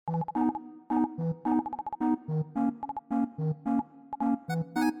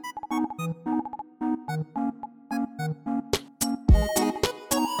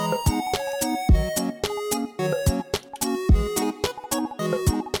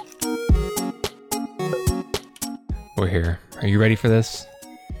We're here. Are you ready for this?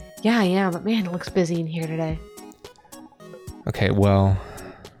 Yeah, I am, but man, it looks busy in here today. Okay, well,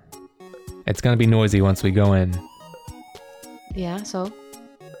 it's gonna be noisy once we go in. Yeah, so?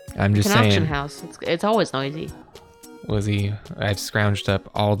 I'm just It's an auction saying, house. It's always noisy. Lizzie, I've scrounged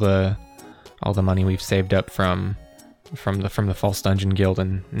up all the money we've saved up from the False Dungeon Guild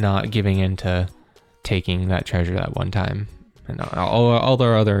and not giving in to taking that treasure that one time, and all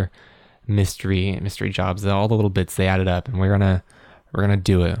their other mystery jobs, all the little bits they added up, and we're gonna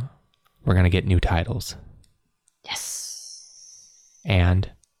do it. We're gonna get new titles. Yes. And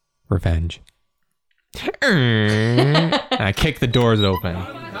revenge. And I kick the doors open.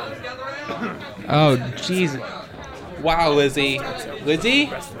 Oh, jeez. Wow, Lizzie. Lizzie?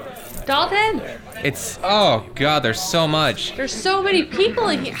 Dalton, It's, oh God, there's so much. there's so many people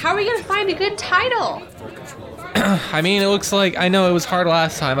in here. How are we going to find a good title? I mean, it looks like, I know it was hard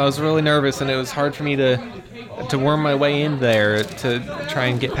last time. I was really nervous and it was hard for me to worm my way in there to try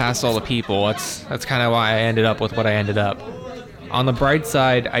and get past all the people. That's kind of why I ended up with what I ended up. On the bright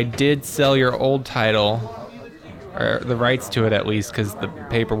side, I did sell your old title, or the rights to it at least, because the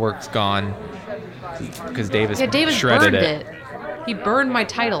paperwork's gone. Because Davis shredded burned it. He burned my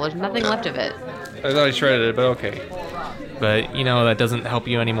title. There's nothing left of it. I thought I shredded it, but okay. But, you know, that doesn't help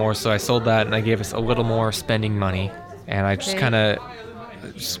you anymore, so I sold that and I gave us a little more spending money. And I just kind of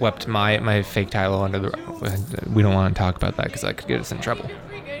swept my fake title under the... We don't want to talk about that because that could get us in trouble.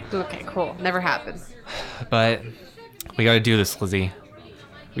 Okay, cool. Never happened. But we got to do this, Lizzie.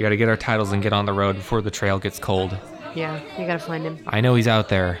 We got to get our titles and get on the road before the trail gets cold. Yeah, you gotta find him. I know he's out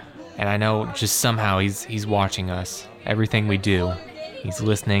there, and I know just somehow he's watching us. Everything we do. He's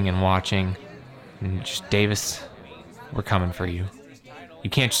listening and watching. And just, Davis, we're coming for you. You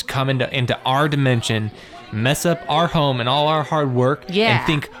can't just come into our dimension, mess up our home and all our hard work, and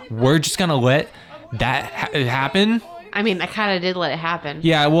think we're just gonna let that happen. I mean, I kind of did let it happen.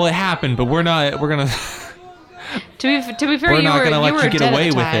 Yeah, well, it happened, but we're gonna. To be fair, we're not gonna let you get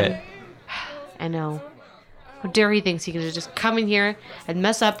away with it. I know. How dare he thinks he can just come in here and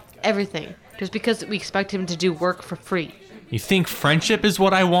mess up everything just because we expect him to do work for free. You think friendship is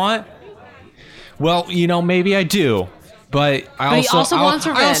what I want? Well, you know, maybe I do. But he also wants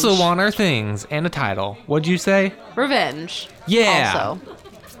revenge. I also want our things and a title. What'd you say? Revenge. Yeah. Also.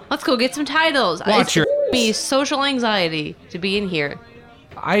 Let's go get some titles. Watch your... me social anxiety to be in here.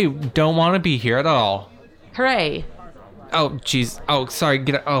 I don't want to be here at all. Hooray. Oh, jeez. Oh, sorry.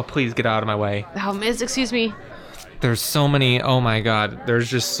 Please get out of my way. Oh, miss, excuse me. There's so many. Oh my God. There's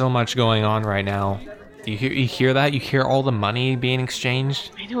just so much going on right now. You hear that? You hear all the money being exchanged?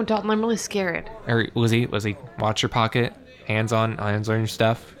 I know, Dalton. I'm really scared. Lizzie, watch your pocket. Hands on your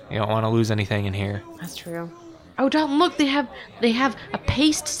stuff. You don't want to lose anything in here. That's true. Oh, Dalton, look, they have a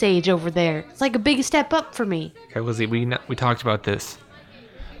paste sage over there. It's like a big step up for me. Okay, Lizzie, we talked about this.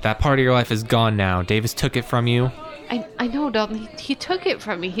 That part of your life is gone now. Davis took it from you. I know, Dalton. He took it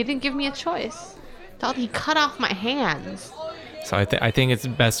from me. He didn't give me a choice. Dalton, he cut off my hands. So I think it's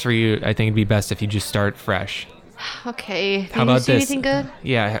best for you. I think it'd be best if you just start fresh. Okay. How about see this? Anything good?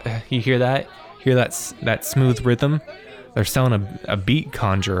 Yeah, you hear that? Hear that smooth rhythm? They're selling a beat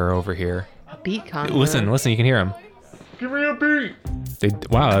conjurer over here. A beat conjurer? Listen, you can hear him. Give me a beat!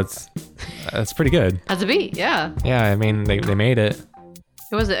 Wow, that's pretty good. That's a beat, yeah. Yeah, I mean, they made it.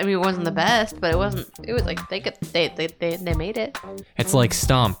 It wasn't the best, but it was like they made it. It's like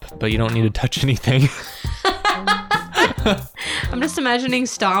Stomp, but you don't need to touch anything. I'm just imagining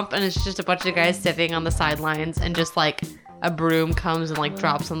Stomp and it's just a bunch of guys sitting on the sidelines and just like a broom comes and like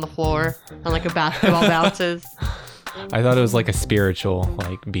drops on the floor and like a basketball bounces. I thought it was like a spiritual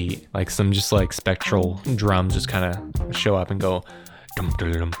like beat, like some just like spectral drums just kind of show up and go dum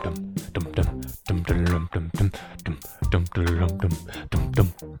dum dum dum dum dum dum dum dum dum dum dum dum dum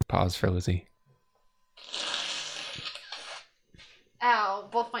dum. Pause for Lizzie. Ow,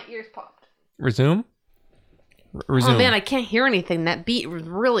 both my ears popped. Resume. Resume. Oh man, I can't hear anything. That beat was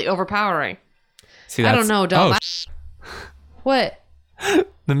really overpowering. See, I don't know, Dom. What?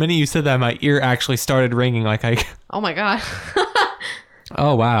 The minute you said that, my ear actually started ringing like I... Oh my God.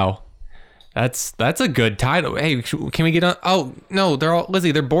 Oh, wow. That's a good title. Hey, can we get on? Oh, no,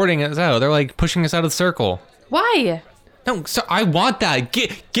 Lizzie, they're boarding us out. They're like pushing us out of the circle. Why? No, so I want that.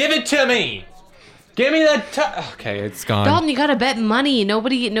 Give it to me. Give me that. Okay, it's gone. Dalton, you gotta bet money.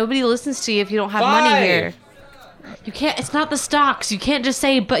 Nobody listens to you if you don't have money here. You can't. It's not the stocks. You can't just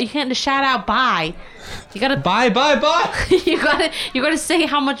say. But you can't just shout out buy. You gotta buy. you gotta say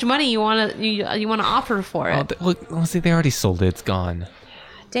how much money you wanna offer for it. Oh, look, Lizzie, they already sold it. It's gone.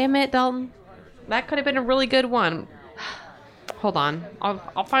 Damn it, Dalton. That could have been a really good one. Hold on.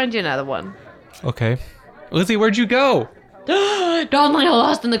 I'll find you another one. Okay. Lizzie, where'd you go? Dalton, I got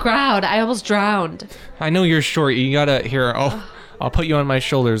lost in the crowd. I almost drowned. I know you're short. You gotta here. I'll put you on my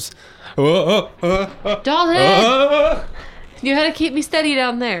shoulders. Dalton, you had to keep me steady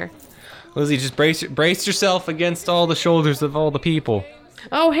down there. Lizzie, just brace yourself against all the shoulders of all the people.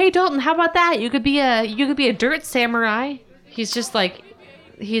 Oh, hey Dalton, how about that? You could be a dirt samurai. He's just like,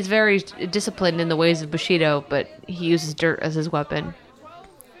 he's very disciplined in the ways of Bushido, but he uses dirt as his weapon.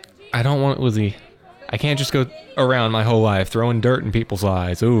 I don't want Lizzie. I can't just go around my whole life throwing dirt in people's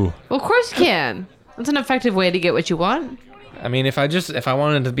eyes. Ooh. Well, of course you can. That's an effective way to get what you want. I mean, if I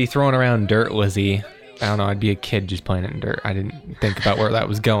wanted to be throwing around dirt, Lizzie, I don't know, I'd be a kid just playing in dirt. I didn't think about where that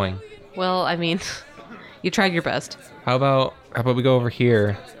was going. Well, I mean, you tried your best. How about we go over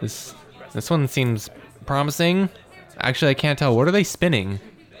here? This one seems promising. Actually, I can't tell. What are they spinning?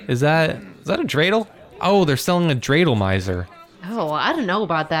 Is that a dreidel? Oh, they're selling a dreidel miser. Oh, I don't know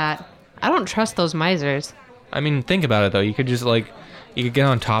about that. I don't trust those misers. I mean, think about it though. You could just you could get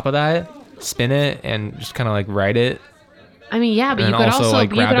on top of that, spin it, and just kind of like ride it. I mean, yeah, but you could also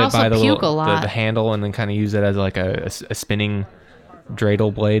grab it by puke a lot. The handle, and then kind of use it as like a spinning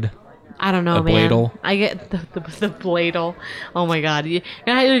dreidel blade. I don't know, a man. bladel. I get the bladel. Oh my god, you're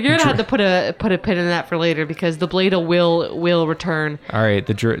gonna have to put a pin in that for later because the bladel will return. All right,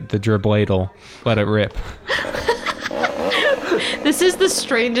 the dribladel. Let it rip. This is the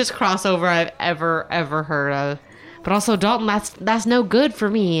strangest crossover I've ever heard of. But also, Dalton, that's no good for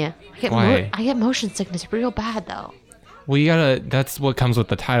me. I get motion sickness real bad though. Well, that's what comes with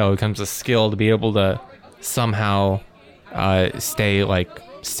the title. It comes a skill to be able to somehow stay like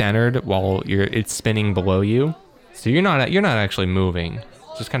centered while it's spinning below you. So you're not actually moving.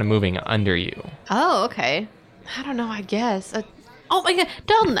 It's just kind of moving under you. Oh, okay. I don't know, I guess. Oh my god,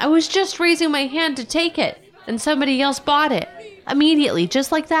 Dalton, I was just raising my hand to take it and somebody else bought it. Immediately,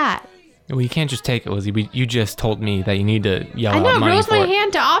 just like that. Well, you can't just take it, Lizzie. You just told me that you need to yell out money for it. I know, raise my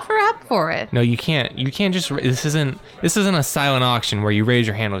hand to offer up for it. No, you can't. You can't just. This isn't a silent auction where you raise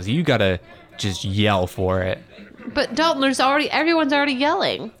your hand, Lizzie. You gotta just yell for it. But Dalton, everyone's already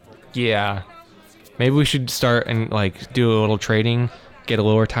yelling. Yeah. Maybe we should start and like do a little trading, get a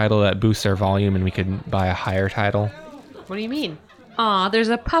lower title that boosts our volume, and we could buy a higher title. What do you mean? Aw, there's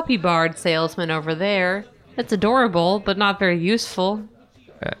a puppy bard salesman over there. It's adorable, but not very useful.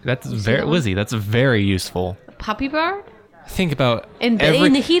 Lizzie, that's very useful. A puppy bard? Think about in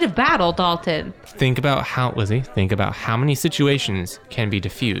the heat of battle, Dalton. Think about how many situations can be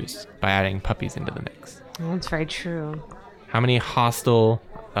diffused by adding puppies into the mix. Oh, that's very true. How many hostile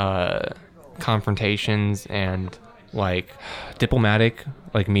confrontations and like diplomatic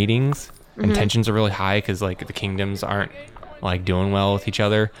like meetings and tensions are really high because like the kingdoms aren't like doing well with each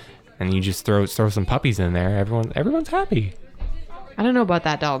other, and you just throw some puppies in there. Everyone's happy. I don't know about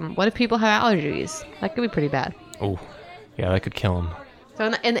that, Dalton. What if people have allergies? That could be pretty bad. Oh, yeah, that could kill them. So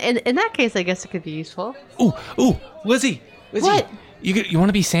in that case, I guess it could be useful. Ooh, Lizzie. What? You want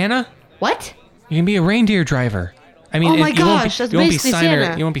to be Santa? What? You can be a reindeer driver. I mean, oh my gosh, that's basically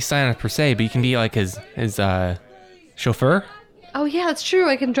Santa. You won't be Santa per se, but you can be like his chauffeur. Oh yeah, that's true.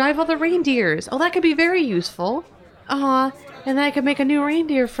 I can drive all the reindeers. Oh, that could be very useful. And then I could make a new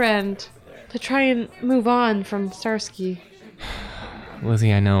reindeer friend to try and move on from Starsky.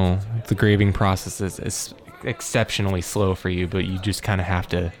 Lizzie, I know the grieving process is exceptionally slow for you, but you just kind of have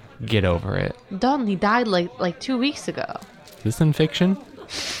to get over it. Dalton, he died like 2 weeks ago. Is this in fiction?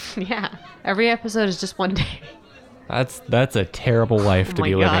 Yeah. Every episode is just one day. That's a terrible life to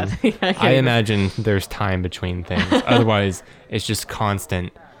be living. I imagine there's time between things. Otherwise, it's just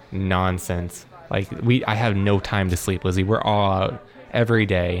constant nonsense. Like I have no time to sleep, Lizzie. We're all out every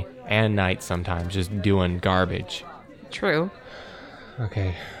day and night sometimes just doing garbage. True.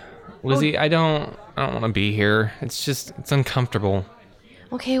 Okay. Lizzie, I don't want to be here. It's uncomfortable.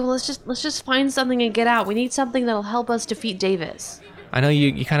 Okay, well let's just find something and get out. We need something that'll help us defeat Davis. I know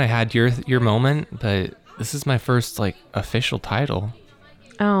you kind of had your moment, but this is my first like official title.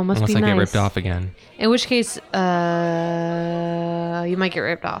 Oh, must be nice. Unless I get ripped off again. In which case, you might get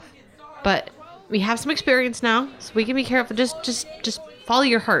ripped off. But we have some experience now, so we can be careful. Just follow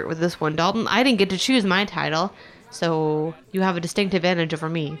your heart with this one, Dalton. I didn't get to choose my title, so you have a distinct advantage over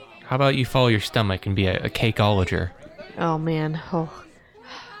me. How about you follow your stomach and be a cakeologer? Oh man,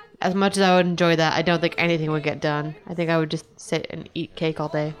 As much as I would enjoy that, I don't think anything would get done. I think I would just sit and eat cake all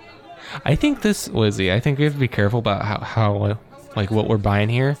day. I think Lizzie, I think we have to be careful about how like what we're buying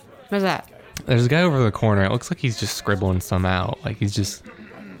here. What's that? There's a guy over the corner. It looks like he's just scribbling some out. Like he's just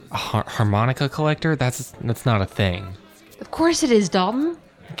a harmonica collector. That's not a thing. Of course it is, Dalton.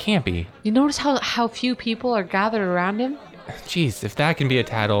 It can't be. You notice how few people are gathered around him? Jeez, if that can be a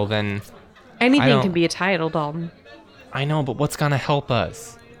title, then Anything can be a title, Dalton. I know, but what's gonna help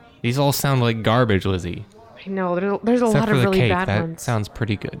us? These all sound like garbage, Lizzie. I know, there's a Except lot for of the really cake. bad That ones. sounds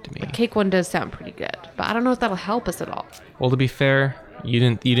pretty good to me. The cake one does sound pretty good, but I don't know if that'll help us at all. Well, to be fair, you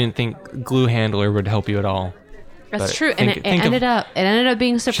didn't think glue handler would help you at all. That's But true, and it ended up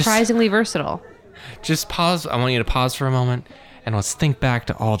being surprisingly versatile. Just pause. I want you to pause for a moment, and let's think back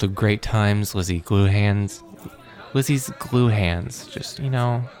to all the great times Lizzie's glue hands just,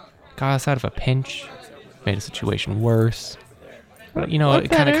 got us out of a pinch, made a situation worse. But, What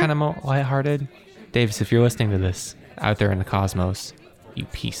it kind better? of lighthearted. Davis, if you're listening to this out there in the cosmos, you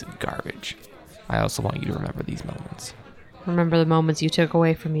piece of garbage, I also want you to remember these moments. Remember the moments you took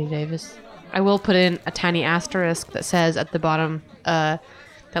away from me, Davis. I will put in a tiny asterisk that says at the bottom that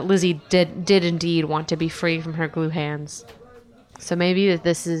Lizzie did indeed want to be free from her glue hands. So maybe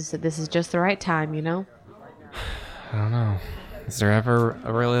this is just the right time, I don't know. Is there ever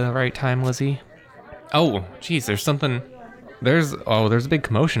a really the right time, Lizzie? Oh, geez, there's a big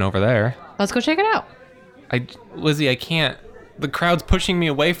commotion over there. Let's go check it out. Lizzie, I can't. The crowd's pushing me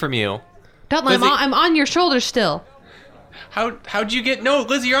away from you. Dalton, Lizzie- I'm on your shoulders still. How'd you get? No,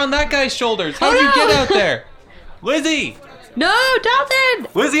 Lizzie, you're on that guy's shoulders. How'd you no! get out there? Lizzie! No,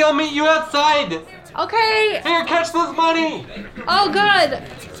 Dalton! Lizzie, I'll meet you outside. Okay. Here, catch this money. Oh, God.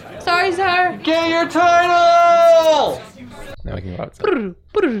 Sorry, sir. Get your title. Now we can go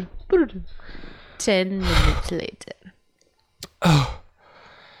outside. 10 minutes later.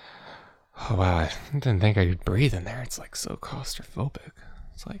 Oh wow, I didn't think I could breathe in there. It's like so claustrophobic.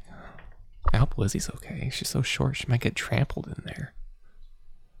 It's like, I hope Lizzie's okay. She's so short, she might get trampled in there.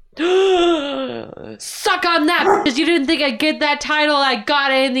 Suck on that, because you didn't think I'd get that title. I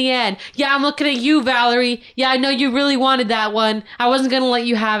got it in the end. Yeah, I'm looking at you, Valerie. Yeah, I know you really wanted that one. I wasn't going to let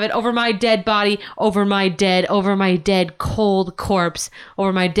you have it over my dead body, over my dead cold corpse,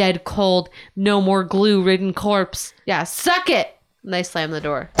 over my dead cold, no more glue-ridden corpse. Yeah, suck it. And they slam the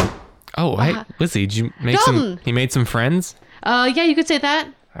door. Oh, hey, Lizzie, did you make Dalton! you made some friends? Yeah, you could say that.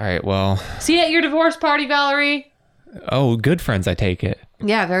 All right, well, See you at your divorce party, Valerie. oh, good friends, I take it.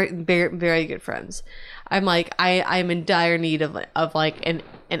 Yeah, very, very, very good friends. I'm in dire need of like an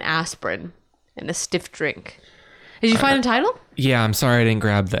aspirin and a stiff drink. Did you find a title? Yeah, I'm sorry I didn't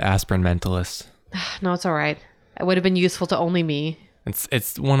grab the aspirin mentalist. No, it's all right. It would have been useful to only me.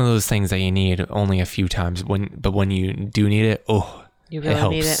 It's one of those things that you need only a few times. But when you do need it, You really it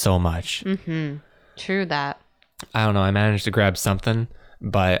helps need it. so much. True that. I don't know. I managed to grab something,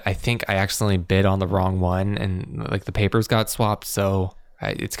 but I think I accidentally bid on the wrong one, and like the papers got swapped. So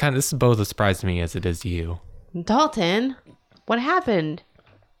this is both a surprise to me as it is to you. Dalton, what happened?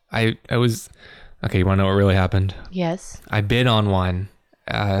 I was okay. You want to know what really happened? Yes. I bid on one,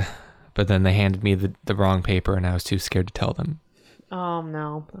 but then they handed me the wrong paper, and I was too scared to tell them. Oh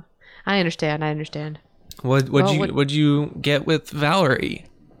no. I understand. What'd you get with Valerie,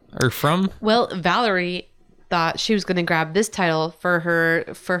 or from? Well, Valerie thought she was going to grab this title for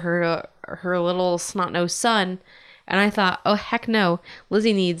her little snot-nosed son, and I thought, oh heck no,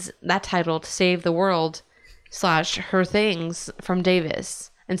 Lizzie needs that title to save the world / her things from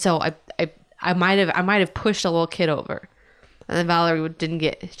Davis. And so I might have pushed a little kid over, and then Valerie didn't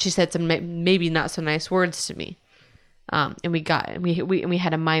get. She said some maybe not so nice words to me, and we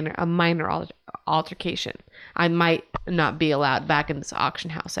had a minor altercation. I might not be allowed back in this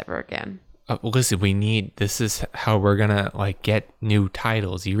auction house ever again. Listen, this is how we're gonna get new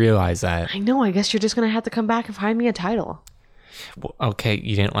titles. You realize that? I know. I guess you're just gonna have to come back and find me a title. Well, okay,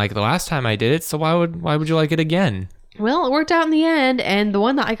 you didn't like it the last time I did it, so why would you like it again? Well, it worked out in the end, and the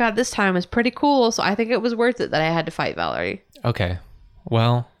one that I got this time was pretty cool, so I think it was worth it that I had to fight Valerie. Okay.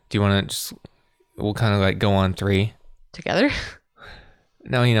 Well, do you want to we'll kind of go on 3 Together?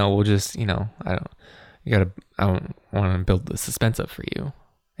 No, we'll just, I don't want to build the suspense up for you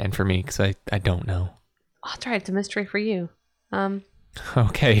and for me, because I don't know. I'll try. It's a mystery for you.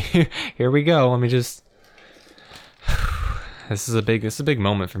 Okay, here we go. Let me just. This is a big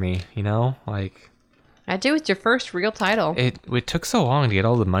moment for me. I do. It's your first real title. It took so long to get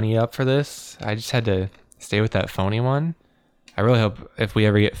all the money up for this. I just had to stay with that phony one. I really hope if we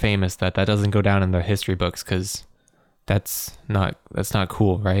ever get famous that doesn't go down in the history books, because that's not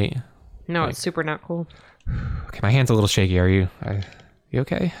cool, right? No, it's super not cool. Okay, my hand's a little shaky. Are you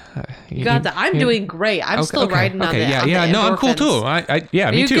okay? You got that. I'm doing great. I'm still riding on the No, I'm cool too. Are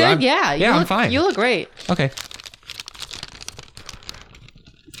me you too. good? I'm fine. You look great. Okay.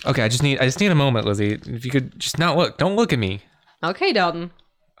 Okay, I just need a moment, Lizzie. If you could just not look. Don't look at me. Okay, Dalton.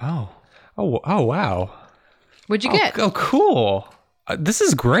 Oh, wow. What'd you get? Oh, cool. This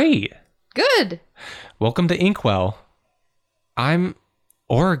is great. Good. Welcome to Inkwell. I'm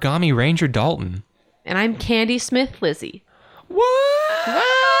Origami Ranger Dalton. And I'm Candy Smith Lizzie. What?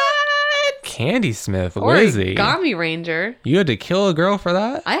 Candy Smith Lizzie. Origami Ranger. You had to kill a girl for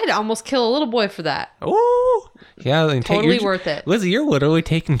that? I had to almost kill a little boy for that. Oh, yeah. Totally worth it. Lizzie, you're literally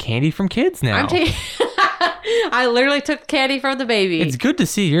taking candy from kids now. I'm taking. I literally took candy from the baby. It's good to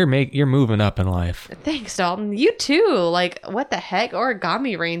see you're moving up in life. Thanks, Dalton. You too. Like, what the heck,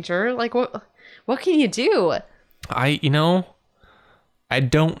 Origami Ranger? Like, what can you do? I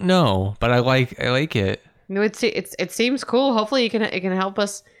don't know, but I like it. No, it seems cool. Hopefully, it can help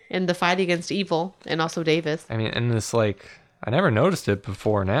us in the fight against evil, and also Davis. I mean, and this like I never noticed it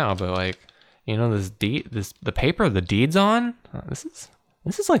before now, but like the paper the deed's on. This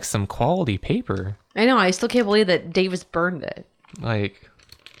is like some quality paper. I know. I still can't believe that Davis burned it. Like,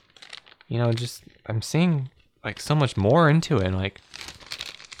 just I'm seeing like so much more into it. And, like,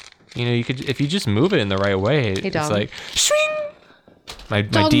 you could if you just move it in the right way, it's Dom. like swing. My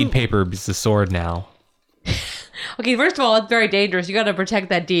deed paper is the sword now. Okay, first of all, it's very dangerous. You got to protect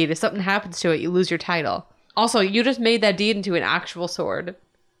that deed. If something happens to it, you lose your title. Also, you just made that deed into an actual sword.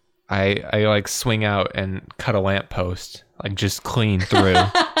 I like swing out and cut a lamppost, like just clean through.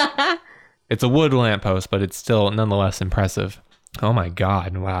 It's a wood lamppost, but it's still nonetheless impressive. Oh my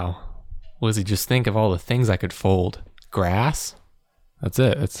God, wow. Lizzie, just think of all the things I could fold. Grass? That's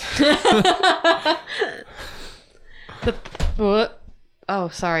it. Oh,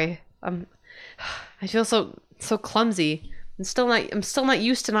 sorry. I feel so clumsy. I'm still not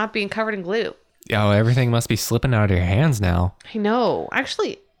used to not being covered in glue. Oh, everything must be slipping out of your hands now. I know.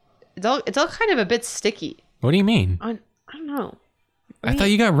 Actually, it's all kind of a bit sticky. What do you mean? I don't know. I thought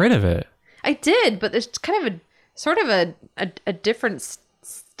you got rid of it. I did, but there's kind of a different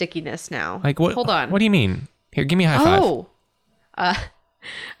stickiness now. Like what? Hold on. What do you mean? Here, give me a high five. Oh,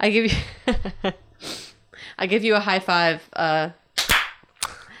 I give you I give you a high five.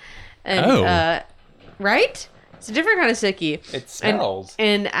 Right? It's a different kind of sticky. It smells.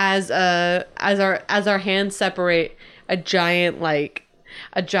 And as our hands separate, a giant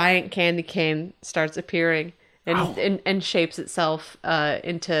candy cane starts appearing and shapes itself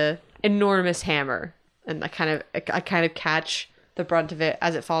into enormous hammer. And I kind of catch the brunt of it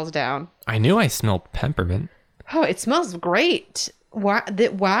as it falls down. I knew I smelled peppermint. Oh, it smells great.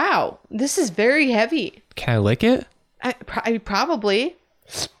 Wow. This is very heavy. Can I lick it? I probably.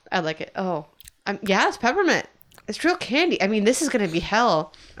 I like it. Oh, yeah, it's peppermint. It's real candy. I mean, this is going to be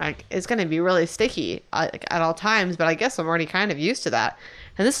hell. Like, it's going to be really sticky at all times, but I guess I'm already kind of used to that.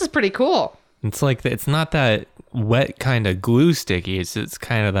 And this is pretty cool. It's like, it's not that wet kind of glue sticky. It's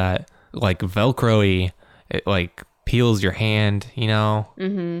kind of that like Velcro-y. It like peels your hand,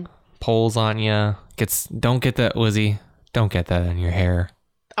 Mm-hmm. Pulls on you. Don't get that, Lizzie. Don't get that in your hair.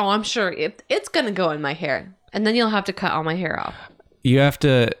 Oh, I'm sure it's going to go in my hair. And then you'll have to cut all my hair off. You have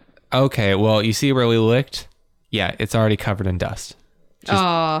to... Okay, well, you see where we licked? Yeah, it's already covered in dust.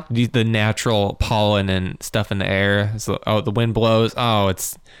 The natural pollen and stuff in the air. So, the wind blows. Oh,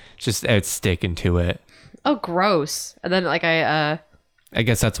 it's sticking to it. Oh, gross. And then I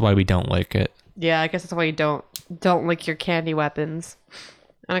guess that's why we don't lick it. Yeah, I guess that's why you don't lick your candy weapons.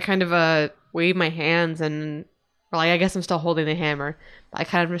 And I kind of wave my hands and I guess I'm still holding the hammer. I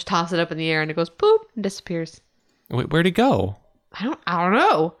kind of just toss it up in the air and it goes boop and disappears. Where'd it go? I don't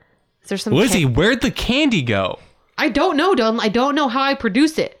know. Is there some Lizzie, where'd the candy go? I don't know, Dylan. I don't know how I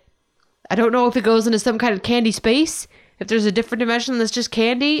produce it. I don't know if it goes into some kind of candy space, if there's a different dimension that's just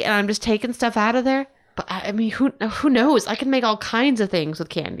candy and I'm just taking stuff out of there. But I mean, who knows? I can make all kinds of things with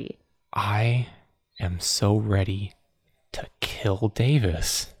candy. I am so ready to kill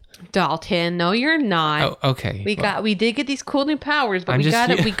Davis. Dalton, no, you're not. Oh, okay. We did get these cool new powers, but we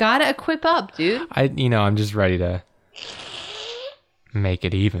gotta equip up, dude. I'm just ready to make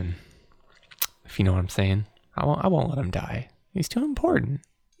it even. If you know what I'm saying. I won't let him die. He's too important.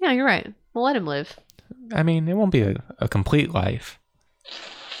 Yeah, you're right. We'll let him live. I mean, it won't be a complete life.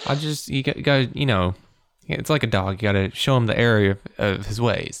 You gotta, it's like a dog. You gotta show him the area of his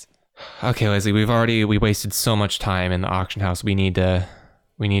ways. Okay, Leslie, we wasted so much time in the auction house. We need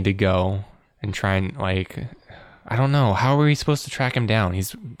to go and try and I don't know. How are we supposed to track him down?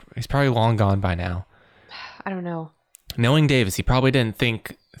 He's probably long gone by now. I don't know. Knowing Davis, he probably didn't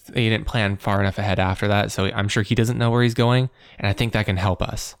plan far enough ahead after that, so I'm sure he doesn't know where he's going, and I think that can help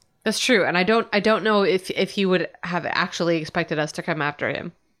us. That's true, and I don't know if he would have actually expected us to come after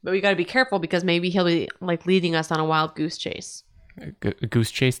him. But we got to be careful because maybe he'll be leading us on a wild goose chase. A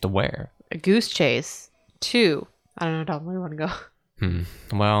goose chase to where? A goose chase to I don't know, Dom, where do you want to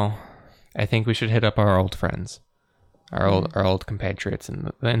go? Well, I think we should hit up our old friends, our old compatriots in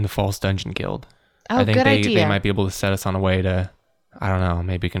the False Dungeon Guild. Oh, I think good idea. They might be able to set us on a way to I don't know.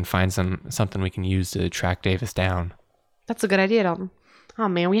 Maybe we can find something we can use to track Davis down. That's a good idea, Dalton. Oh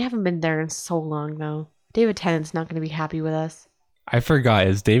man, we haven't been there in so long though. David Tennant's not going to be happy with us. I forgot.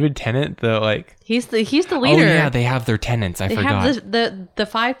 Is David Tennant the like? He's the leader. Oh yeah, they have their tenants. I forgot. Have the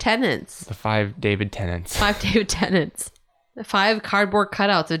 5 tenants. The 5 David Tennants. 5 David Tennants. The 5 cardboard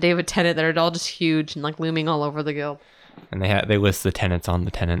cutouts of David Tennant that are all just huge and like looming all over the guild. And they list the tenants on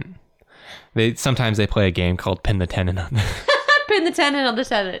the tenant. Sometimes they play a game called Pin the Tenant on the Pin the tenant on the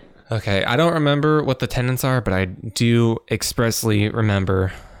tenant. Okay, I don't remember what the tenants are, but I do expressly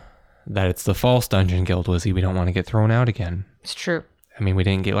remember that it's the false dungeon guild, Lizzie. We don't want to get thrown out again. It's true. I mean, we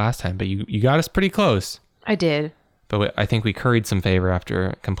didn't get last time, but you got us pretty close. I did. But I think we curried some favor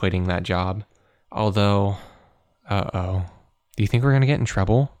after completing that job. Although, do you think we're going to get in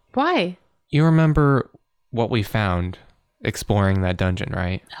trouble? Why? You remember what we found exploring that dungeon,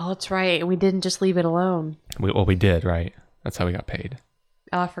 right? Oh, that's right. We didn't just leave it alone. We did, right? That's how we got paid.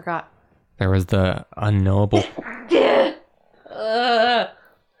 Oh, I forgot. There was the unknowable...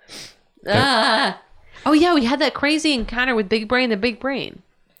 Oh, yeah, we had that crazy encounter with Big Brain the Big Brain.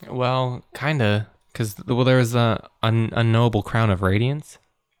 Well, kinda, because there was the unknowable crown of radiance.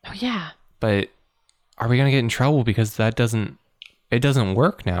 Oh, yeah. But are we gonna get in trouble because it doesn't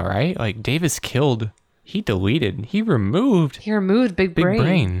work now, right? Like Davis he removed Big Big Brain.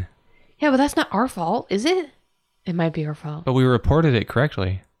 Brain. Yeah, but that's not our fault, is it? It might be our fault. But we reported it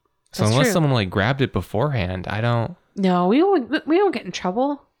correctly. So That's unless true. someone like grabbed it beforehand, No, we don't get in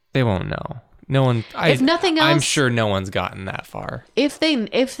trouble. they won't know. No one. If nothing else, I'm sure no one's gotten that far. If they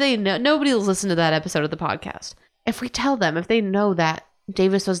know, nobody will listen to that episode of the podcast. If we tell them, if they know that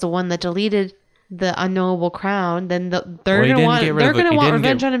Davis was the one that deleted the unknowable crown, then they're gonna want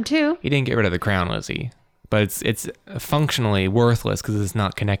revenge on him too. He didn't get rid of the crown, Lizzie. But it's functionally worthless because it's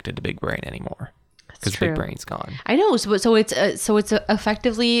not connected to Big Brain anymore. Because Big Brain's gone. I know. So it's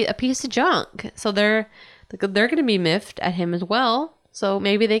effectively a piece of junk. So they're going to be miffed at him as well. So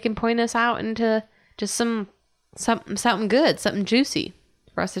maybe they can point us out into just something good, something juicy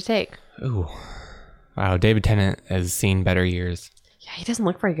for us to take. Ooh, wow! David Tennant has seen better years. Yeah, he doesn't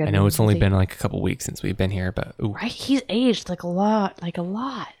look very good. I know it's only been like a couple weeks since we've been here, but ooh. Right, he's aged like a lot.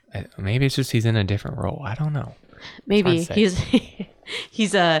 Maybe it's just he's in a different role. I don't know. Maybe he's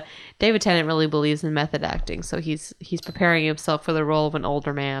David Tennant really believes in method acting, so he's preparing himself for the role of an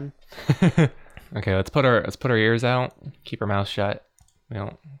older man. Okay, let's put our ears out, keep our mouth shut. We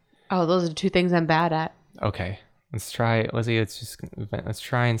don't. Oh, those are the 2 things I'm bad at. Okay, let's try, Lizzie. Let's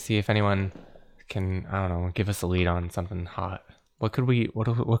try and see if anyone can, I don't know, give us a lead on something hot. What could we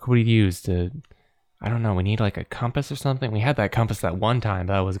use to? I don't know. We need like a compass or something. We had that compass that one time,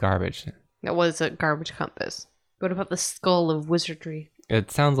 but that was garbage. That was a garbage compass. What about the skull of wizardry? It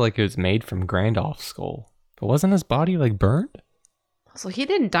sounds like it was made from Grandolph's skull. But wasn't his body like burned? So he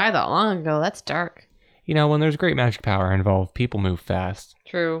didn't die that long ago. That's dark. You know, when there's great magic power involved, people move fast.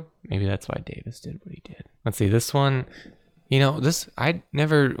 True. Maybe that's why Davis did what he did. Let's see, this one, you know, I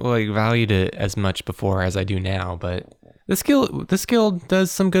never like valued it as much before as I do now, but this guild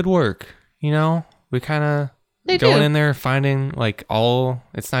does some good work, you know? We kind of going in there finding like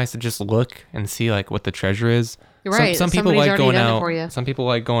it's nice to just look and see like what the treasure is. You're right. Some people like going out. For you. Some people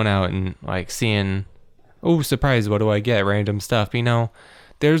like going out and like seeing, oh, surprise, what do I get? Random stuff. You know,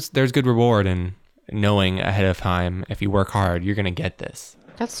 there's good reward in knowing ahead of time if you work hard, you're gonna get this.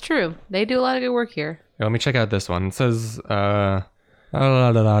 That's true. They do a lot of good work here. Let me check out this one. It says, go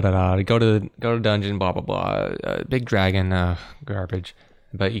to dungeon, blah blah blah. Big dragon, garbage.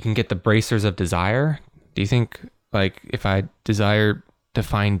 But you can get the bracers of desire. Do you think like if I desire to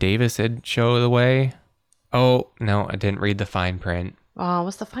find Davis, it'd show the way? Oh no, I didn't read the fine print. Oh,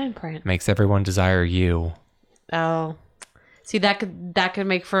 what's the fine print? Makes everyone desire you. Oh. See, that could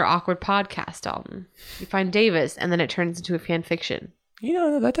make for an awkward podcast, Dalton. You find Davis, and then it turns into a fan fiction. You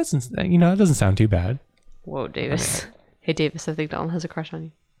know, that doesn't sound too bad. Whoa, Davis. Hey, Davis, I think Dalton has a crush on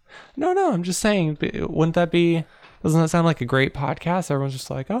you. No, I'm just saying, doesn't that sound like a great podcast? Everyone's just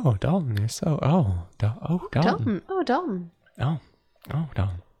like, oh, Dalton, you're so, Dalton. Dalton. Oh,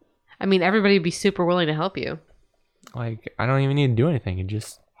 Dalton. I mean, everybody would be super willing to help you. Like, I don't even need to do anything.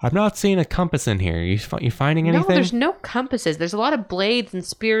 I'm not seeing a compass in here. You finding anything? No, there's no compasses. There's a lot of blades and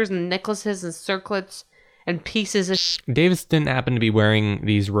spears and necklaces and circlets and pieces of Davis didn't happen to be wearing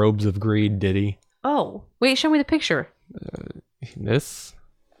these robes of greed, did he? Oh, wait, show me the picture. This?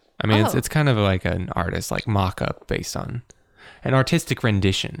 I mean, it's kind of like an artist, like mock-up based on an artistic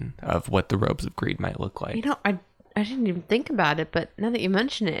rendition of what the robes of greed might look like. You know, I didn't even think about it, but now that you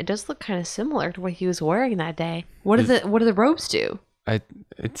mention it, it does look kind of similar to what he was wearing that day. What do the robes do?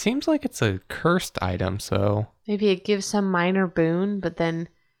 it seems like it's a cursed item, so Maybe it gives some minor boon, but then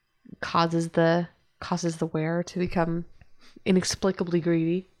causes the wearer to become inexplicably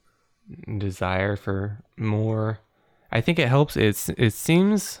greedy. desire for more. I think it helps. It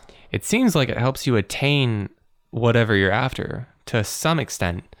seems like it helps you attain whatever you're after to some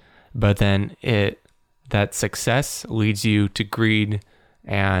extent, but then that success leads you to greed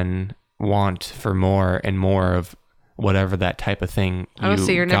and want for more and more of whatever that type of thing you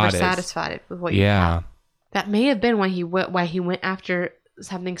So you're never got is. satisfied with what you have. That may have been why he went after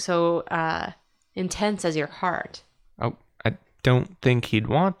something so intense as your heart. Oh, I don't think he'd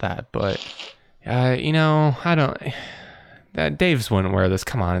want that, but I don't. Dave's wouldn't wear this.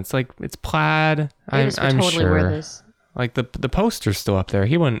 Come on, it's plaid. Davis would I'm totally sure. wear this. Like the poster's still up there.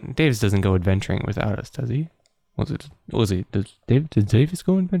 He wouldn't. Dave's doesn't go adventuring without us, does he? Did Davis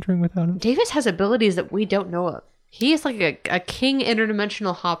go adventuring without us? Davis has abilities that we don't know of. He is like a king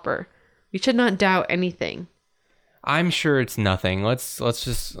interdimensional hopper. We should not doubt anything. I'm sure it's nothing. Let's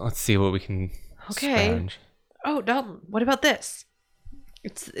see what we can scrounge. Oh, Dalton, what about this?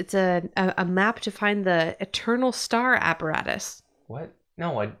 It's a map to find the Eternal Star apparatus. What?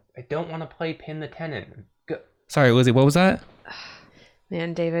 No, I don't want to play Pin the Tenant. Sorry, Lizzie, what was that?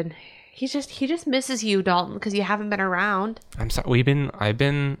 Man, David, he just misses you, Dalton, because you haven't been around. I'm sorry. I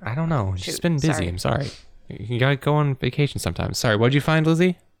don't know. It's just been busy. Sorry. I'm sorry. You gotta go on vacation sometimes. Sorry, what'd you find,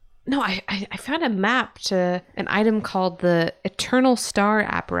 Lizzie? No, I found a map to an item called the Eternal Star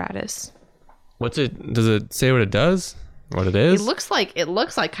apparatus. What's it? Does it say what it does? What it is? It looks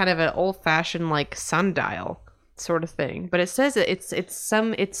like kind of an old-fashioned like sundial sort of thing, but it says it's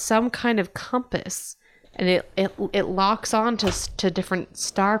some kind of compass, and it locks on to different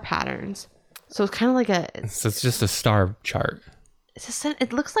star patterns. So it's kind of like So it's just a star chart. it's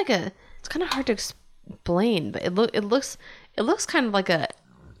kind of hard to explain, but it looks kind of like a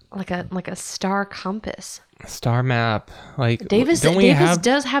star compass. Star map. Like Davis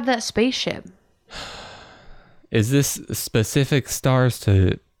does have that spaceship. Is this specific stars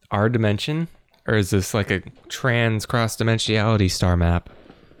to our dimension, or is this like a cross dimensionality star map,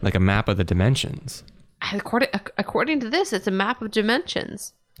 like a map of the dimensions? According to this, it's a map of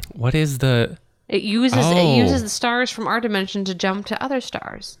dimensions. What is the? It uses the stars from our dimension to jump to other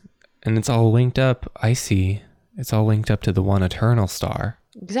stars. And it's all linked up. I see. It's all linked up to the one eternal star.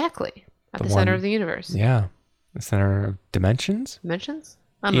 Exactly. At the center of the universe. Yeah. The center of dimensions? Dimensions?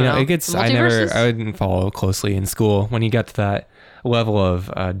 I don't know. It gets, I didn't follow closely in school. When you got to that level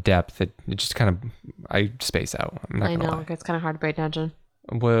of depth, it just kind of, I space out. I'm not gonna lie. It's kind of hard to pay attention.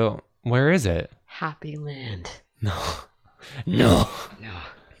 Well, where is it? Happy Land. No.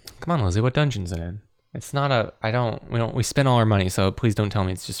 Come on, Lizzie, what dungeon's it in? It's not we spend all our money, so please don't tell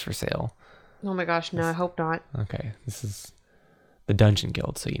me it's just for sale. Oh my gosh, no, I hope not. Okay, this is the Dungeon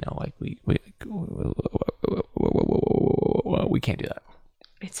Guild, so like we can't do that.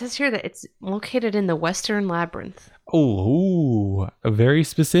 It says here that it's located in the Western Labyrinth. Oh, very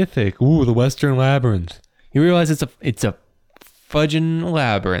specific. Ooh, the Western Labyrinth. You realize it's a fudging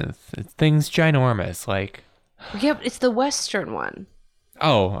labyrinth. Thing's ginormous, like. Yeah, but it's the Western one.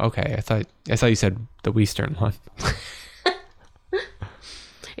 Oh, okay. I thought you said the Western one.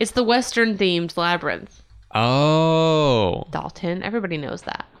 It's the Western themed labyrinth. Oh. Dalton, everybody knows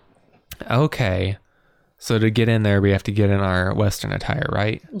that. Okay. So to get in there, we have to get in our Western attire,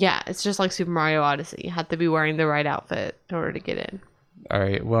 right? Yeah, it's just like Super Mario Odyssey. You have to be wearing the right outfit in order to get in. All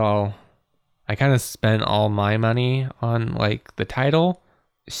right. Well, I kind of spent all my money on like the title,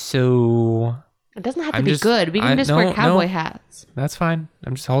 so it doesn't have to be good. We can just wear cowboy hats. That's fine.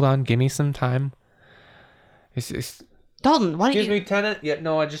 Hold on. Give me some time. Dalton, why don't you... Excuse me, tenant? Yeah,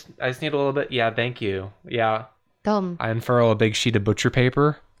 no, I just need a little bit. Yeah, thank you. Yeah. Dalton. I unfurl a big sheet of butcher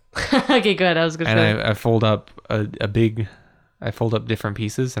paper. Okay, good. I was good. And I fold up I fold up different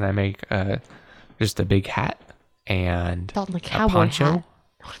pieces, and I make just a big hat and Dalton, a cowboy poncho. Hat.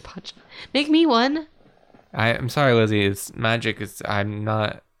 Not a poncho. Make me one. I'm sorry, Lizzie. It's magic. Cut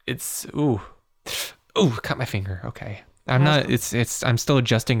my finger. Okay. I'm still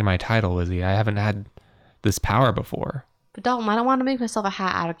adjusting to my title, Lizzie. I haven't had this power before. But Dalton, I don't want to make myself a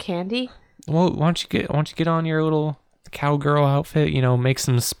hat out of candy. Well, why don't you get on your little cowgirl outfit? Make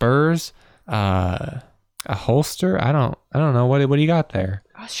some spurs, a holster. I don't know what do you got there?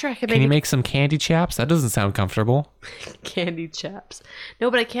 Oh, sure, I can. Can you make some candy chaps? That doesn't sound comfortable. Candy chaps.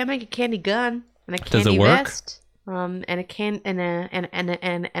 No, but I can make a candy gun and a candy Does it work? vest. And a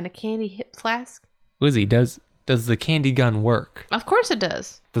candy hip flask. Lizzie, does the candy gun work? Of course it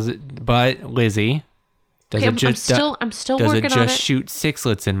does. Does it? But Lizzie, I'm still does working it just shoot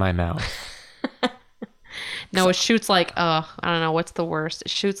sixlets in my mouth? No, it shoots like I don't know what's the worst. It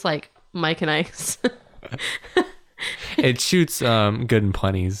shoots like Mike and Ike's. It shoots good and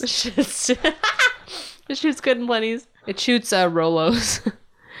plenties. It shoots good and plenties. It shoots Rolos.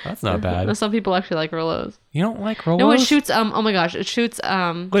 That's not bad. Some people actually like Rolos. You don't like Rolos? No, it shoots oh my gosh, it shoots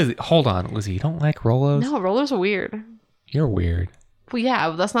Lizzie, hold on, Lizzie. You don't like Rolos? No, Rolos are weird. You're weird. Well, yeah,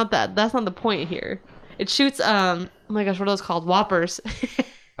 but that's not the point here. It shoots oh my gosh, what are those called? Whoppers.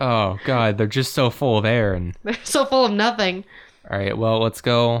 Oh God, they're just so full of air and. They're so full of nothing. All right, well, let's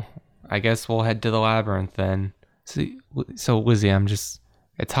go. I guess we'll head to the labyrinth then. So Lizzie,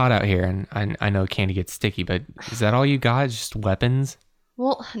 it's hot out here, and I know candy gets sticky, but is that all you got? Just weapons?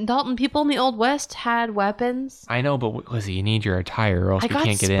 Well, Dalton, people in the Old West had weapons. I know, but Lizzie, you need your attire, or else we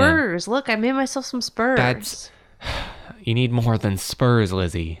can't get in. I got spurs. Look, I made myself some spurs. You need more than spurs,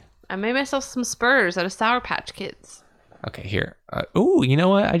 Lizzie. I made myself some spurs at a Sour Patch Kids. Okay, here. You know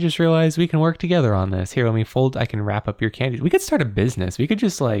what? I just realized we can work together on this. Here, let me fold. I can wrap up your candy. We could start a business. We could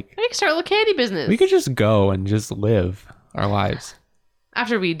just We could start a little candy business. We could just go and just live our lives.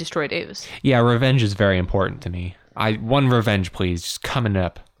 After we destroy Davis. Yeah, revenge is very important to me. One revenge, please. Just coming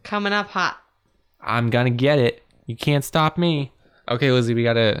up. Coming up hot. I'm gonna get it. You can't stop me. Okay, Lizzie,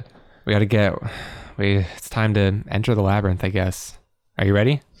 it's time to enter the labyrinth, I guess. Are you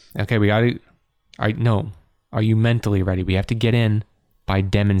ready? Okay, Are you mentally ready? We have to get in by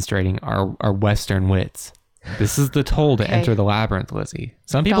demonstrating our Western wits. This is the toll to enter the labyrinth, Lizzie.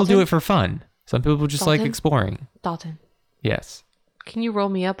 Some people do it for fun. Some people just like exploring. Dalton. Yes. Can you roll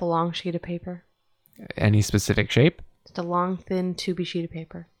me up a long sheet of paper? Any specific shape? Just a long, thin, tubey sheet of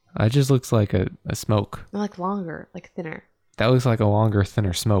paper. It just looks like a smoke. No, like longer, like thinner. That looks like a longer,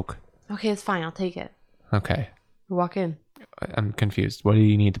 thinner smoke. Okay, it's fine. I'll take it. Okay. We walk in. I'm confused. What do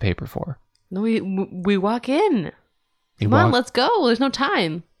you need the paper for? No, we walk in. Come on, let's go. There's no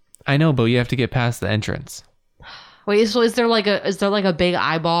time. I know, but you have to get past the entrance. Wait, so is there like a big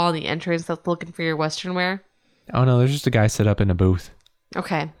eyeball on the entrance that's looking for your Western wear? Oh no, there's just a guy set up in a booth.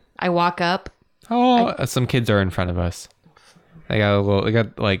 Okay, I walk up. Some kids are in front of us.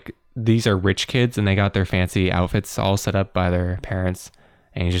 These are rich kids, and they got their fancy outfits all set up by their parents.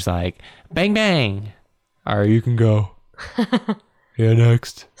 And he's just like, bang bang. All right, you can go. Yeah,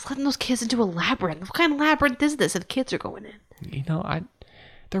 next. It's letting those kids into a labyrinth. What kind of labyrinth is this if kids are going in? You know,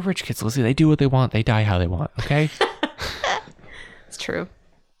 they're rich kids, Lizzie. They do what they want. They die how they want, okay? It's true.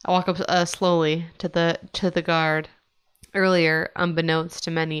 I walk up slowly to the guard. Earlier, unbeknownst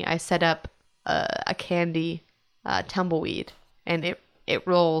to many, I set up a candy tumbleweed, and it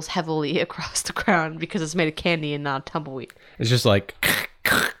rolls heavily across the ground because it's made of candy and not tumbleweed. It's just like...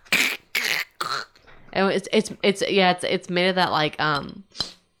 And it's made of that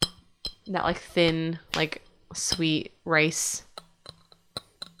thin, like, sweet rice.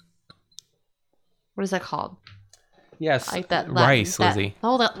 What is that called? Yes, like that rice, Lizzie.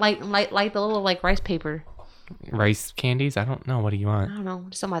 That like the little like rice paper. Rice candies? I don't know. What do you want? I don't know,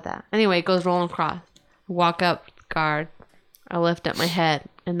 something like that. Anyway, it goes rolling across. Walk up, guard. I lift up my head,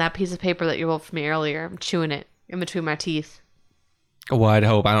 and that piece of paper that you rolled for me earlier, I'm chewing it in between my teeth. Well, I'd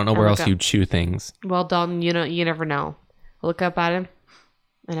hope. I don't know where else you'd chew things. Well, Dalton, you never know. I look up at him,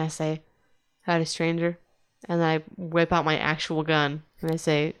 and I say, "Howdy, stranger," and I whip out my actual gun, and I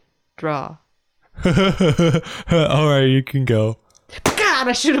say, "Draw." All right, you can go. God,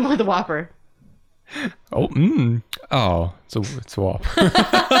 I shoot him with the whopper. It's a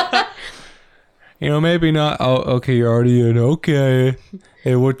whopper. Maybe not. Oh, okay, you're already in. Okay.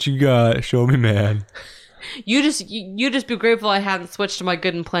 Hey, what you got? Show me, man. You just be grateful I hadn't switched to my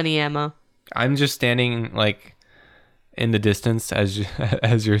good and plenty ammo. I'm just standing like in the distance as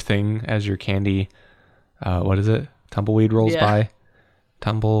your candy. What is it? Tumbleweed rolls by.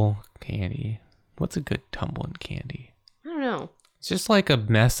 Tumble candy. What's a good tumbling candy? I don't know. It's just like a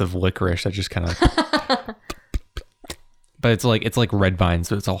mess of licorice that just kind of. But it's like red vines,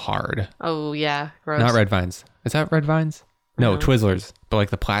 so it's all hard. Oh yeah, gross. Not red vines. Is that red vines? No, Twizzlers, but like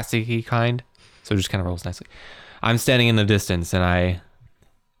the plasticky kind. So it just kind of rolls nicely. I'm standing in the distance, and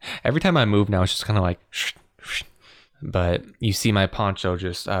every time I move now, it's just kind of like, but you see my poncho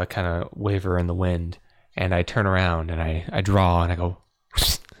just kind of waver in the wind, and I turn around and I draw and I go,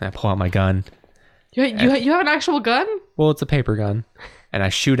 and I pull out my gun. You have an actual gun? Well, it's a paper gun, and I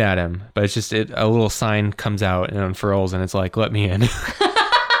shoot at him, but it's just a little sign comes out and unfurls, and it's like, let me in.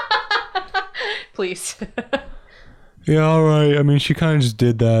 Please. Yeah, all right. I mean, she kind of just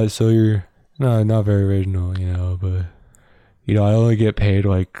did that, so you're. No, not very original, but I only get paid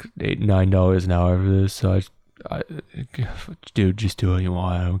like $9 an hour for this, so dude, just do what you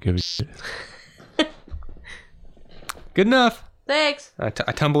want. I don't give a shit. Good enough. Thanks. I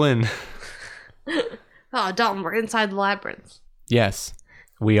tumble in. Oh, Dalton, we're inside the labyrinth. Yes,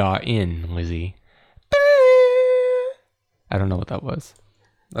 we are in, Lizzie. I don't know what that was.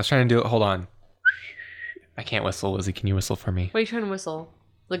 I was trying to do it. Hold on. I can't whistle, Lizzie. Can you whistle for me? What are you trying to whistle?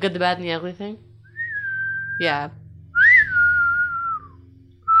 The good, the bad, and the ugly thing? Yeah.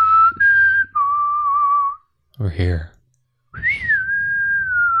 We're here.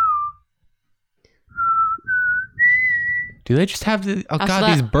 Do they just have the... Oh,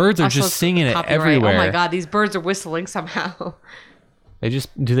 God, these birds are just singing it everywhere. Oh, my God, these birds are whistling somehow.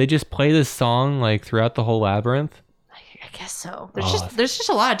 Do they just play this song, like, throughout the whole labyrinth? I guess so. There's just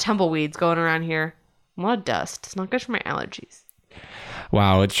a lot of tumbleweeds going around here. A lot of dust. It's not good for my allergies.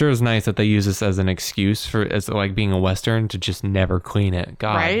 Wow, it sure is nice that they use this as an excuse for, as like being a Western, to just never clean it.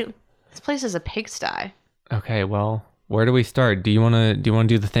 God. Right? This place is a pigsty. Okay, well, where do we start? Do you want to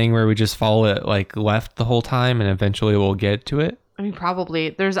do the thing where we just follow it like left the whole time and eventually we'll get to it? I mean, probably.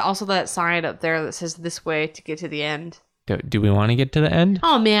 There's also that sign up there that says this way to get to the end. Do we want to get to the end?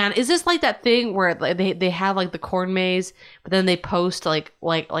 Oh man, is this like that thing where like, they have like the corn maze, but then they post like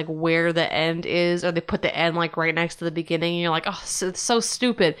where the end is, or they put the end like right next to the beginning, and you're like, oh, it's so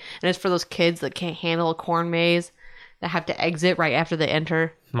stupid. And it's for those kids that can't handle a corn maze, that have to exit right after they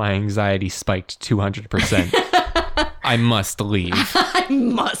enter. My anxiety spiked 200%. I must leave. I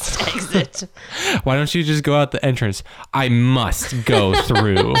must exit. Why don't you just go out the entrance? I must go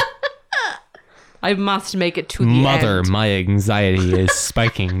through. I must make it to the Mother, end. my anxiety is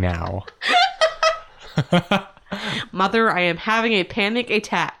spiking now. Mother, I am having a panic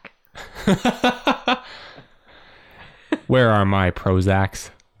attack. Where are my Prozacs?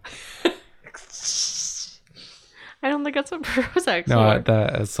 I don't think that's what Prozac's No, are.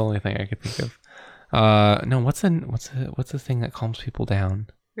 that's the only thing I could think of. No, what's the thing that calms people down?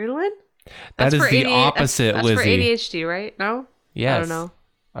 Ritalin? That is the opposite, that's Lizzie. for ADHD, right? No? Yes. I don't know.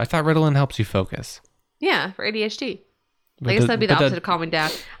 I thought Ritalin helps you focus. Yeah, for ADHD. But I guess that'd be the but opposite of calming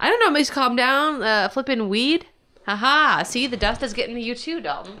down. I don't know what makes you calm down. Flipping weed? Haha. See, the dust is getting to you too,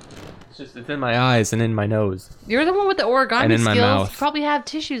 Dalton. It's in my eyes and in my nose. You're the one with the origami And in my skills. mouth. You probably have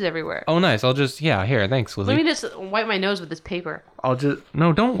tissues everywhere. Oh, nice. I'll just, here, thanks, Lizzie. Let me just wipe my nose with this paper.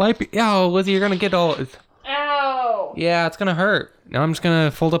 No, don't wipe it. Oh, Lizzie, you're going to get all... Ow! Yeah, it's going to hurt. Now I'm just going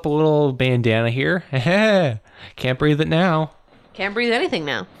to fold up a little bandana here. Can't breathe it now. Can't breathe anything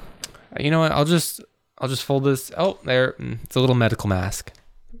now. You know what? I'll just fold this. Oh, there. It's a little medical mask.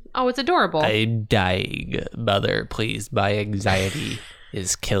 Oh, it's adorable. I'm dying, mother. Please, my anxiety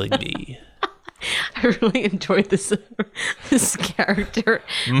is killing me. I really enjoyed this character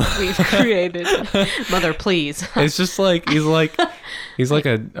we've created. Mother, please. It's just like he's like a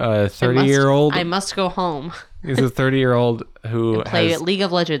 30-year-old. I must go home. He's a 30-year-old who Play has, League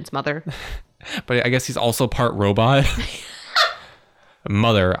of Legends, Mother. but I guess he's also part robot.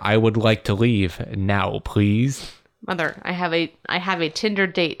 Mother, I would like to leave now, please. Mother, I have a Tinder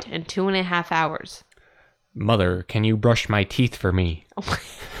date in 2.5 hours. Mother, can you brush my teeth for me? Oh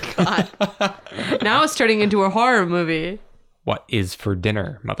my God. Now it's turning into a horror movie. What is for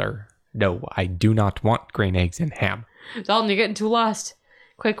dinner, Mother? No, I do not want green eggs and ham. Dalton, you're getting too lost.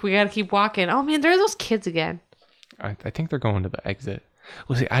 Quick, we gotta keep walking. Oh man, there are those kids again. I think they're going to the exit.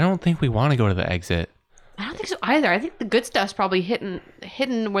 Listen, I don't think we want to go to the exit. I don't think so either. I think the good stuff's probably hidden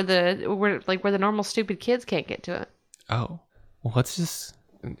where the normal stupid kids can't get to it. Oh, well, let's just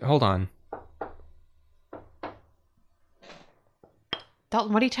hold on.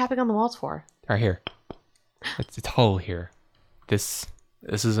 Dalton, what are you tapping on the walls for? Right here. It's hollow here. This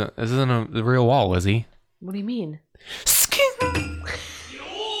isn't a real wall, Lizzie. What do you mean? Skin.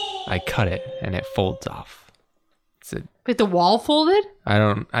 I cut it and it folds off. Wait, the wall folded? I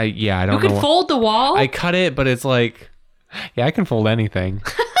don't You know. can fold the wall? I cut it, but it's like, yeah, I can fold anything.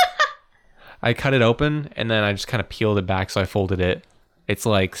 I cut it open and then I just kind of peeled it back, so I folded it. It's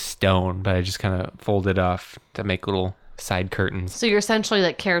like stone, but I just kind of folded off to make little side curtains. So you're essentially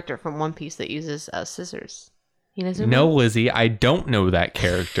that character from One Piece that uses scissors. No, Lizzie, I don't know that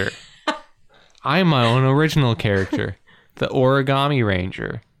character. I'm my own original character, the Origami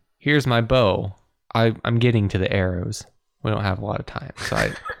Ranger. Here's my bow. I'm getting to the arrows. We don't have a lot of time,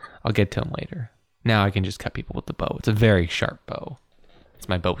 so I'll get to them later. Now I can just cut people with the bow. It's a very sharp bow. It's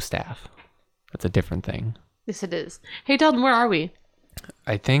my bow staff. That's a different thing. Yes, it is. Hey, Dalton, where are we?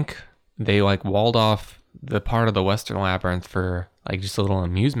 I think they like walled off the part of the Western Labyrinth for like just a little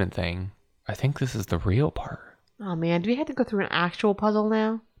amusement thing. I think this is the real part. Oh man, do we have to go through an actual puzzle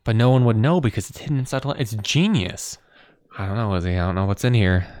now? But no one would know because it's hidden inside. It's genius. I don't know, Lizzie. I don't know what's in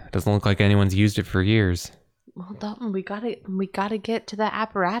here. It doesn't look like anyone's used it for years. Well, Dalton, we gotta get to that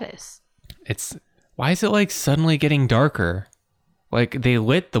apparatus. Why is it like suddenly getting darker? Like, they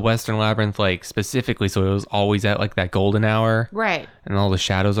lit the Western Labyrinth, like, specifically so it was always at, like, that golden hour. Right. And all the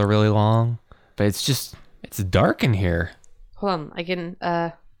shadows are really long. But it's dark in here. Hold on. I can,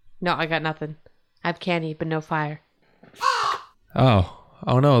 no, I got nothing. I have candy, but no fire. Oh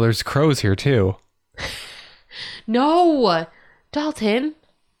no, there's crows here, too. No! Dalton!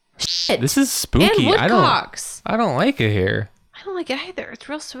 Shit! This is spooky. And woodcocks! I don't like it here. I don't like it either. It's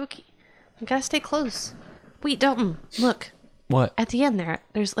real spooky. I gotta stay close. Wait, Dalton, look. What? At the end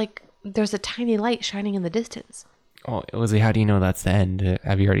there's a tiny light shining in the distance. Oh, Lizzie, how do you know that's the end?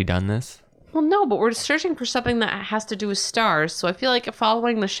 Have you already done this? Well, no, but we're searching for something that has to do with stars, so I feel like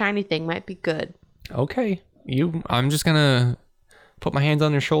following the shiny thing might be good. Okay. I'm just gonna put my hands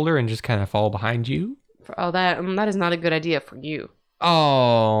on your shoulder and just kind of follow behind you. That is not a good idea for you.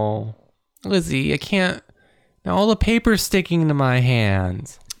 Oh, Lizzie, I can't. Now all the paper's sticking to my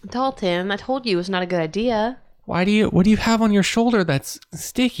hands. Dalton, I told you it was not a good idea. What do you have on your shoulder that's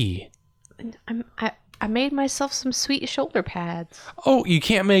sticky? I made myself some sweet shoulder pads. Oh, you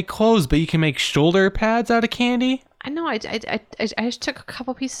can't make clothes, but you can make shoulder pads out of candy? I know. I just took a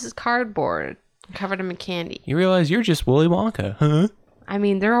couple pieces of cardboard and covered them in candy. You realize you're just Willy Wonka, huh? I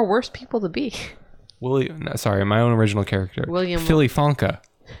mean, there are worse people to be. My own original character. William Philly Fonka.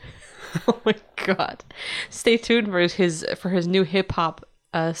 Oh my god. Stay tuned for his new hip hop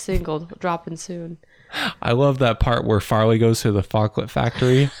single dropping soon. I love that part where Farley goes to the chocolate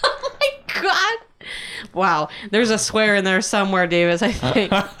factory. Oh my god. Wow. There's a swear in there somewhere, Davis, I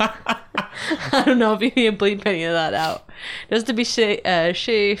think. I don't know if you can bleep any of that out. Just to be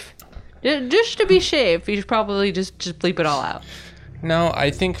safe. Just to be safe, you should probably just bleep it all out. No, I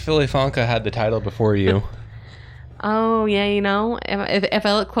think Philly Fonka had the title before you. Oh, yeah, if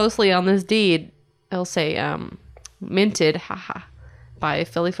I look closely on this deed, it'll say, minted, haha, by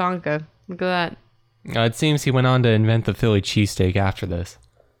Philly Fonka. Look at that. It seems he went on to invent the Philly cheesesteak after this.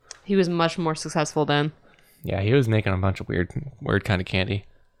 He was much more successful then. Yeah, he was making a bunch of weird kind of candy.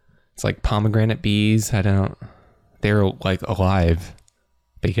 It's like pomegranate bees. They're like alive,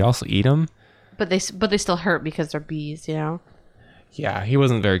 but you can also eat them. But they still hurt because they're bees, you know? Yeah, he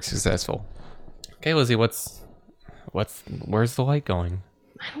wasn't very successful. Okay, Lizzie, where's the light going?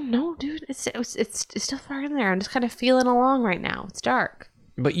 I don't know, dude. It's still far in there. I'm just kind of feeling along right now. It's dark.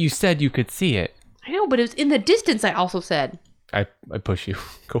 But you said you could see it. I know, but it was in the distance, I also said. I push you.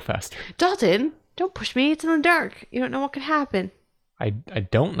 Go faster. Dalton, don't push me. It's in the dark. You don't know what could happen. I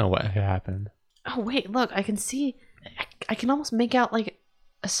don't know what happened. Oh, wait, look. I can see. I can almost make out, like,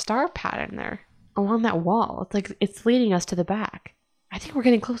 a star pattern there along that wall. It's like it's leading us to the back. I think we're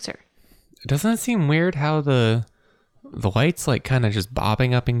getting closer. Doesn't it seem weird how the light's, like, kind of just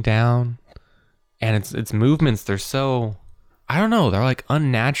bobbing up and down? And its movements, they're so... I don't know. They're, like,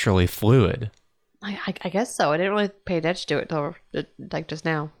 unnaturally fluid. I guess so. I didn't really pay attention to it till like just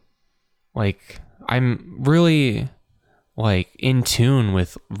now. Like, I'm really like in tune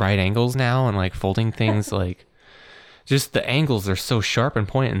with right angles now and like folding things. Like, just the angles are so sharp and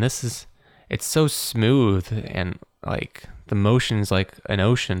pointed, and it's so smooth, and like the motion's like an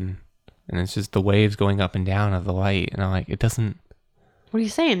ocean, and it's just the waves going up and down of the light, and I'm like, it doesn't... What are you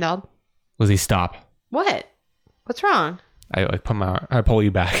saying, dog? Lizzie, stop. What? What's wrong? I pull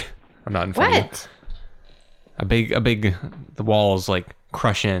you back. I'm not in front of you. The walls like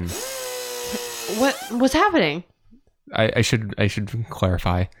crush in. What's happening? I should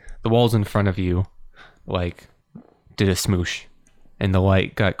clarify. The walls in front of you, like, did a smoosh, and the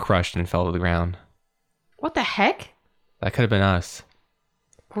light got crushed and fell to the ground. What the heck? That could have been us.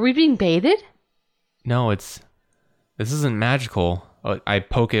 Were we being baited? No, this isn't magical. I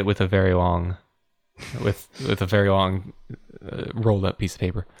poke it with a very long, rolled up piece of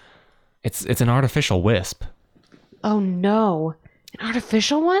paper. It's an artificial wisp. Oh no. An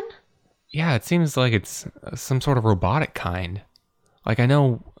artificial one? Yeah, it seems like it's some sort of robotic kind. Like, I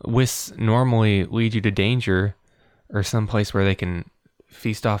know wisps normally lead you to danger or some place where they can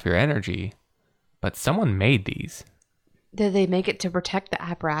feast off your energy, but someone made these. Did they make it to protect the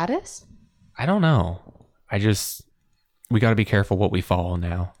apparatus? I don't know. We gotta be careful what we follow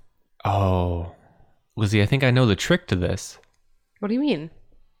now. Oh, Lizzie, I think I know the trick to this. What do you mean?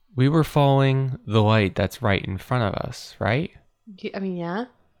 We were following the light that's right in front of us, right? I mean, yeah.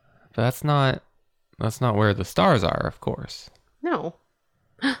 But that's not where the stars are, of course. No.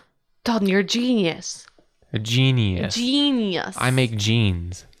 Dalton, you're a genius. A genius. A genius. I make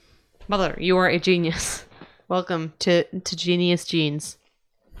jeans. Mother, you are a genius. Welcome to Genius Jeans.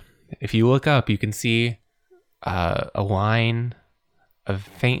 If you look up, you can see a line of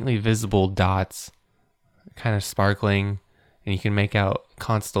faintly visible dots, kind of sparkling, and you can make out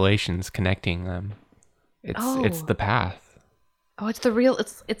constellations connecting them. It's the path. Oh, it's the real.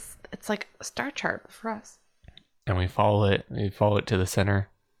 It's like a star chart for us. And we follow it. We follow it to the center,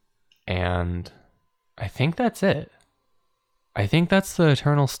 and I think that's it. I think that's the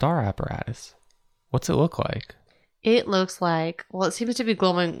Eternal Star apparatus. What's it look like? It looks like, well, it seems to be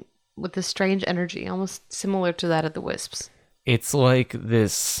glowing with this strange energy, almost similar to that of the wisps. It's like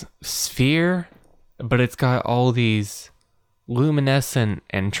this sphere, but it's got all these luminescent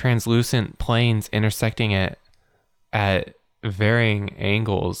and translucent planes intersecting it at varying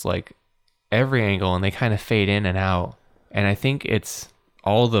angles, like every angle, and they kind of fade in and out. And I think it's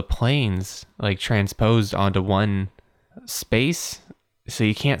all the planes like transposed onto one space, so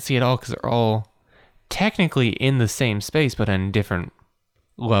you can't see it all because they're all technically in the same space, but in different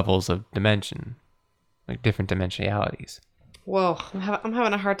levels of dimension, like different dimensionalities. Whoa, I'm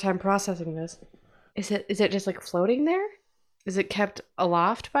having a hard time processing this. Is it just like floating there? Is it kept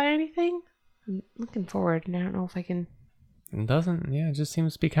aloft by anything? I'm looking forward, and I don't know if I can. It doesn't, yeah, it just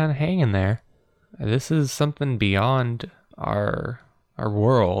seems to be kind of hanging there. This is something beyond our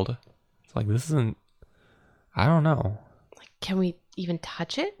world. It's like, this isn't, I don't know. Like, can we even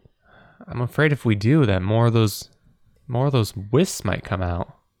touch it? I'm afraid if we do, that more of those wisps might come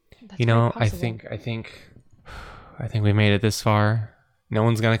out. That's You know, very I possible. think we made it this far. No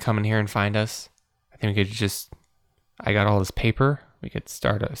one's gonna come in here and find us. I think we could just, I got all this paper. We could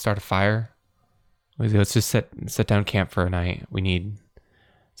start a fire. Let's just sit down camp for a night.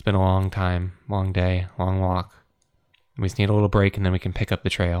 It's been a long time, long day, long walk. We just need a little break, and then we can pick up the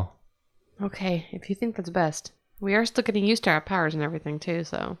trail. Okay, if you think that's best. We are still getting used to our powers and everything too,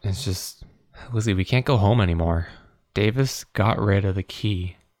 so. It's just, Lizzie, we can't go home anymore. Davis got rid of the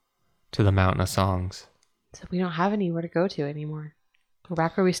key to the Mountain of Songs. So we don't have anywhere to go to anymore. We're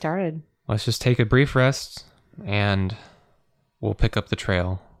back where we started. Let's just take a brief rest, and we'll pick up the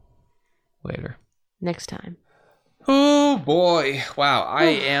trail later. Next time. Oh boy. Wow, I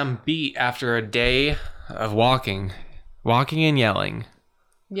am beat after a day of walking and yelling.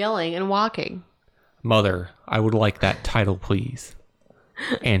 Yelling and walking. Mother, I would like that title, please.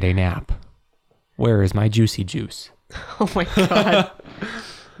 And a nap. Where is my juicy juice? Oh my god.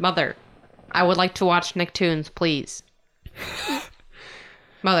 Mother, I would like to watch Nicktoons, please.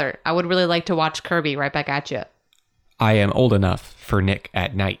 Mother, I would really like to watch Kirby right back at you. I am old enough for Nick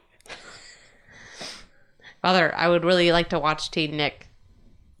at night. Mother, I would really like to watch Teen Nick.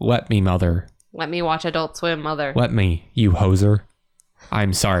 Let me, Mother. Let me watch Adult Swim, Mother. Let me, you hoser.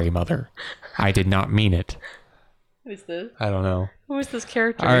 I'm sorry, Mother. I did not mean it. Who's this? I don't know. Who is this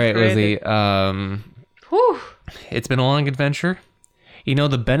character? All right, Lizzie. Whew. It's been a long adventure. You know,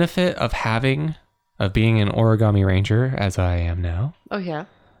 the benefit of being an origami ranger, as I am now, Oh yeah.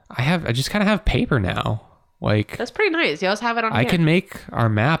 I just kind of have paper now. Like, That's pretty nice. You always have it on I hand. can make our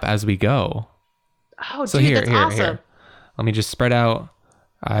map as we go. Oh, So dude, that's awesome. here. Let me just spread out.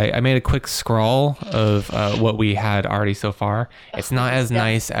 I made a quick scrawl of what we had already so far. It's not as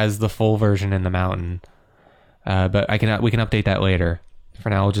nice as the full version in the mountain, but we can update that later. For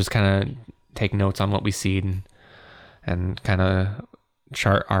now, we'll just kind of take notes on what we see and kind of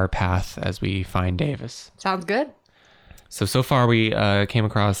chart our path as we find Davis. Sounds good. So far we came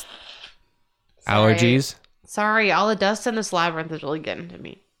across Sorry. allergies. Sorry, all the dust in this labyrinth is really getting to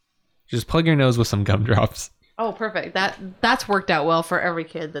me. Just plug your nose with some gumdrops. Oh, perfect. That's worked out well for every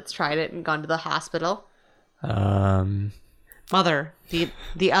kid that's tried it and gone to the hospital. Mother,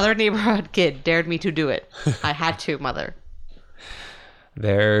 the other neighborhood kid dared me to do it. I had to, Mother.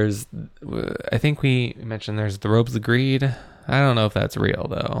 I think we mentioned there's the Robes of Greed. I don't know if that's real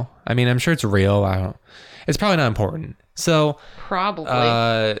though. I mean, I'm sure it's real. It's probably not important. So Probably.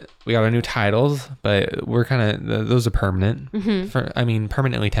 we got our new titles, but we're kind of, those are permanent.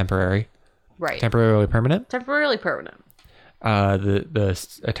 Permanently temporary. right. Temporarily permanent. Temporarily permanent.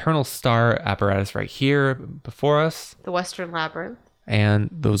 The Eternal Star apparatus right here before us, The Western Labyrinth. and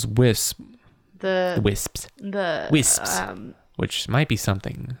those wisps, The wisps, wisps. which might be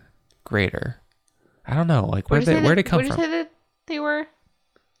something greater. I don't know. Like where'd Where it come did you from? say that they were?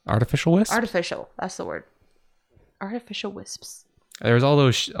 Artificial wisps. Artificial. That's the word. Artificial wisps. There's all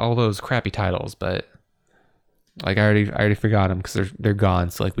those crappy titles, but like I already forgot them because they're gone.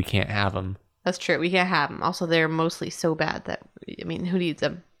 So like we can't have them. That's true. We can't have them. Also, they're mostly so bad that, I mean, who needs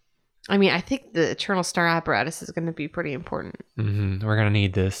them? I mean, I think the Eternal Star apparatus is going to be pretty important. Mm-hmm. We're gonna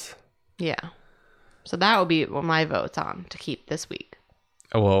need this. Yeah. So that would be what my vote's on to keep this week.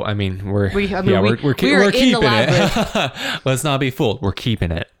 Oh, well, I mean, we're we're keeping in the it. Let's not be fooled. We're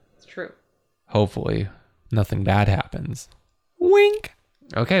keeping it. It's true. Hopefully, nothing bad happens. Wink.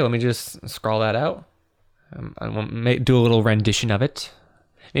 Okay, let me just scroll that out. I want do a little rendition of it.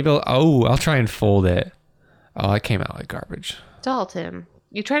 Maybe I'll try and fold it. Oh, it came out like garbage. Dalton,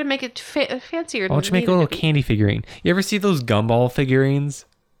 you try to make it fancier. Why don't you make a little candy figurine? You ever see those gumball figurines?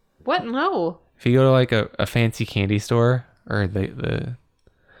 What? No. If you go to like a fancy candy store or the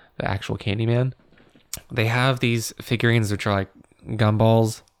actual Candyman, they have these figurines which are like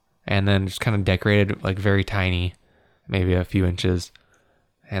gumballs and then just kind of decorated like very tiny, maybe a few inches.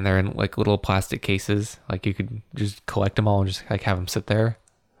 And they're in like little plastic cases. Like you could just collect them all and just like have them sit there.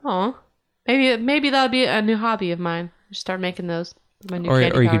 Oh, maybe that'll be a new hobby of mine. Just start making those. My new Or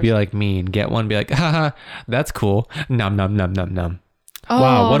candy you could cars. be like me and get one and be like, haha, that's cool. Nom nom nom nom nom. Oh,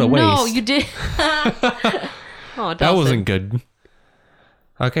 Wow, what a waste. No, you did. Oh, That wasn't good.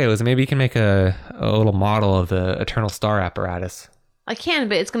 Okay, Liz, maybe you can make a little model of the Eternal Star apparatus. I can,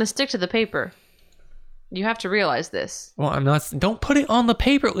 but it's gonna stick to the paper. You have to realize this. Well, I'm not. Don't put it on the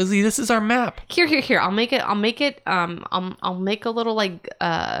paper, Lizzie. This is our map. Here. I'll make it. I'll make a little like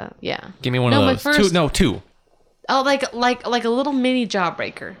yeah. Give me one No, of but those. first- Two. Oh, like a little mini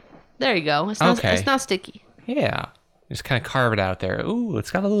jawbreaker. There you go. It's not. Okay. It's not sticky. Yeah. Just kind of carve it out there. Ooh,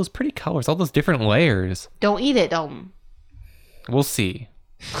 it's got all those pretty colors, all those different layers. Don't eat it, Dalton. We'll see.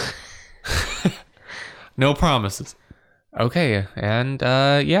 No promises. Okay, and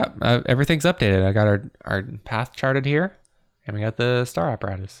everything's updated. I got our path charted here, and we got the star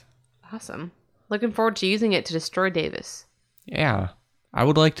apparatus. Awesome. Looking forward to using it to destroy Davis. Yeah. I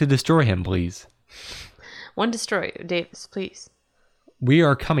would like to destroy him, please. One destroy Davis, please. We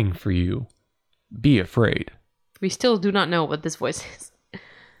are coming for you. Be afraid. We still do not know what this voice is.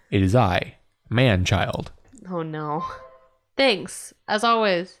 It is I, man-child. Oh no. Thanks, as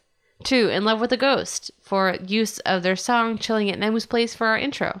always, to In Love with a Ghost for use of their song Chilling at Nemu's Place for our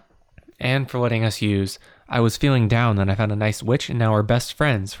intro. And for letting us use I Was Feeling Down, Then I Found a Nice Witch, and Now We're Best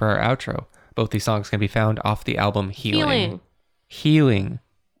Friends for our outro. Both these songs can be found off the album Healing.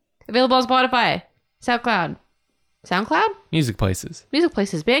 Available on Spotify, SoundCloud? Music places. Music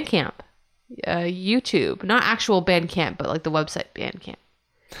Places, Bandcamp, YouTube. Not actual Bandcamp, but like the website Bandcamp.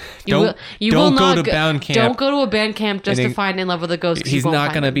 Don't go to Bandcamp. Don't go to a Bandcamp just And to find In Love with a Ghost. 'cause you He's won't not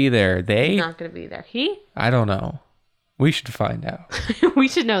find going to him. be there. They? He's not going to be there. He? I don't know. We should find out. We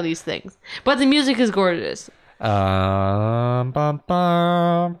should know these things. But the music is gorgeous. Bum, bum,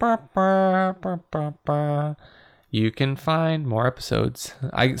 bum, bum, bum. You can find more episodes.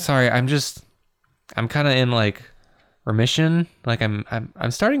 I'm kind of in like remission. Like I'm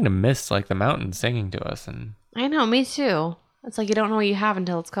starting to miss like the mountains singing to us, and I know, me too. It's like you don't know what you have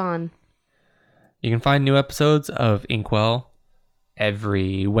until it's gone. you can find new episodes of Inkwell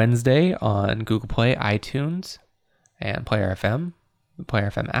every Wednesday on Google Play, iTunes, and Player FM, the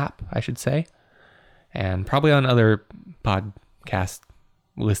Player FM app, I should say, and probably on other podcast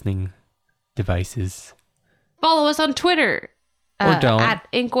listening devices. Follow us on Twitter. Or don't. At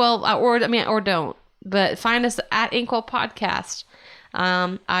Inkwell, or don't. But find us at Inkwell Podcast.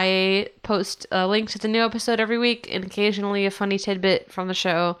 I post a link to the new episode every week and occasionally a funny tidbit from the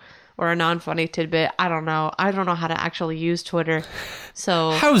show or a non-funny tidbit. I don't know. I don't know how to actually use Twitter.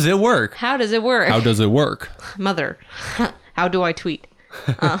 So How does it work? how does it work? How does it work? Mother, how do I tweet?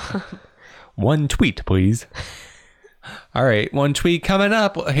 One tweet, please. All right, one tweet coming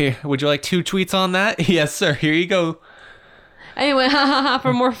up. Here, would you like 2 tweets on that? Yes, sir. Here you go. Anyway,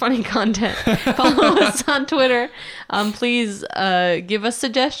 for more funny content, follow us on Twitter. Please give us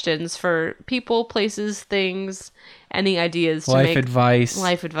suggestions for people, places, things, any ideas to Life make advice,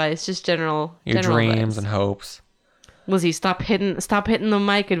 life advice, just general your general dreams advice. and hopes. Lizzie, stop hitting the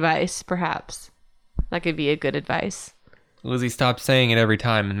mic advice. Perhaps that could be a good advice. Lizzie, stop saying it every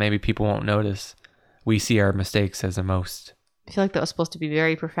time, and maybe people won't notice. We see our mistakes as the most. I feel like that was supposed to be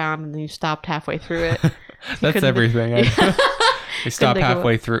very profound, and then you stopped halfway through it. That's couldn't- everything. We stop think of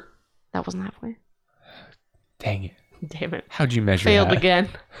halfway through. That wasn't halfway. Dang it. Damn it. How'd you measure Failed that? again.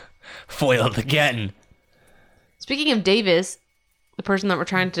 Foiled again. Speaking of Davis, the person that we're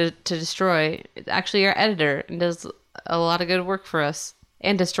trying to destroy, is actually our editor and does a lot of good work for us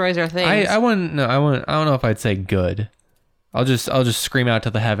and destroys our things. I don't know if I'd say good. I'll just scream out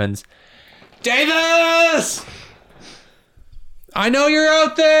to the heavens. Davis! I know you're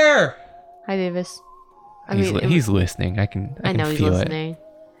out there. Hi, Davis. He's listening. I can I know he's feel listening.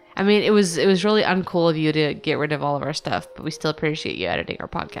 I mean, it was really uncool of you to get rid of all of our stuff, but we still appreciate you editing our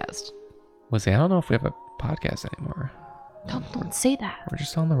podcast. Lizzie, I don't know if we have a podcast anymore. Don't say that. We're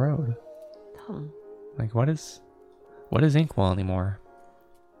just on the road. Don't. Like, what is Inkwell anymore?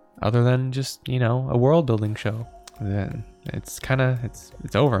 Other than just, a world building show. Then it's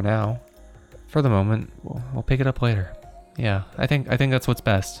over now. For the moment, we'll pick it up later. Yeah, I think that's what's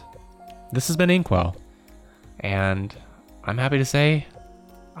best. This has been Inkwell, and I'm happy to say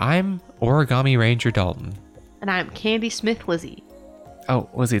I'm Origami Ranger Dalton. And I'm Candy Smith Lizzie. Oh,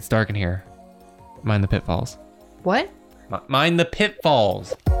 Lizzie, it's dark in here. Mind the pitfalls. What? Mind the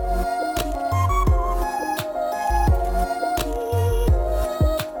pitfalls.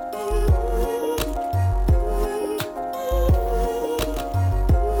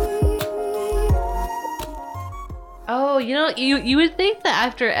 Oh, you would think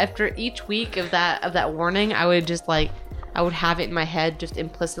that after each week of that warning, I would just I would have it in my head just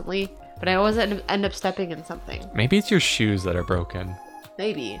implicitly, but I always end up stepping in something. Maybe it's your shoes that are broken.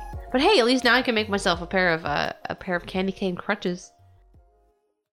 Maybe. But hey, at least now I can make myself a pair of candy cane crutches.